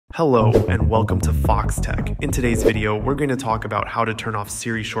Hello and welcome to Foxtecc. In today's video, we're going to talk about how to turn off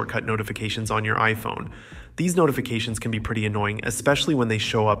Siri shortcut notifications on your iPhone. These notifications can be pretty annoying, especially when they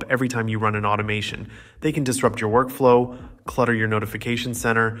show up every time you run an automation. They can disrupt your workflow, clutter your notification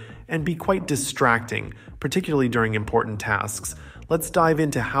center, and be quite distracting, particularly during important tasks. Let's dive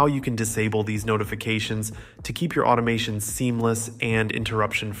into how you can disable these notifications to keep your automation seamless and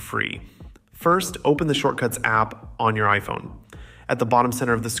interruption-free. First, open the Shortcuts app on your iPhone. At the bottom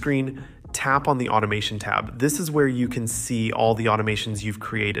center of the screen, tap on the Automation tab. This is where you can see all the automations you've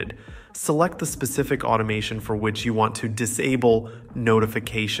created. Select the specific automation for which you want to disable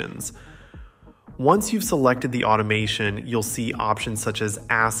notifications. Once you've selected the automation, you'll see options such as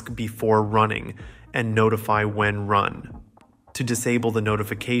Ask Before Running and Notify When Run. To disable the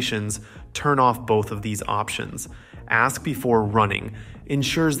notifications, turn off both of these options. Ask Before Running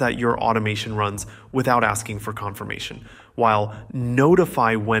ensures that your automation runs without asking for confirmation, while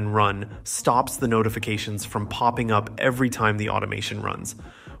Notify When Run stops the notifications from popping up every time the automation runs.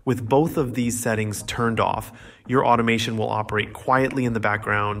 With both of these settings turned off, your automation will operate quietly in the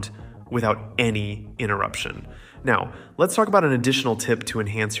background without any interruption. Now, let's talk about an additional tip to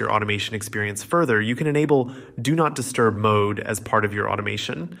enhance your automation experience further. You can enable Do Not Disturb mode as part of your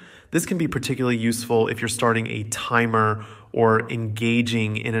automation. This can be particularly useful if you're starting a timer or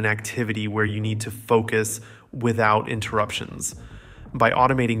engaging in an activity where you need to focus without interruptions. By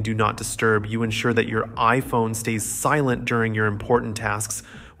automating Do Not Disturb, you ensure that your iPhone stays silent during your important tasks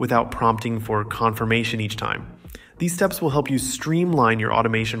without prompting for confirmation each time. These steps will help you streamline your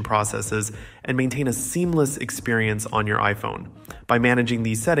automation processes and maintain a seamless experience on your iPhone. By managing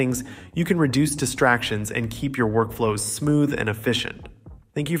these settings, you can reduce distractions and keep your workflows smooth and efficient.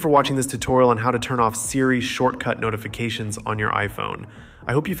 Thank you for watching this tutorial on how to turn off Siri shortcut notifications on your iPhone.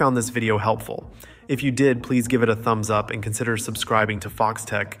 I hope you found this video helpful. If you did, please give it a thumbs up and consider subscribing to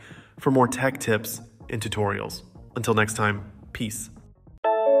Foxtecc for more tech tips and tutorials. Until next time, peace.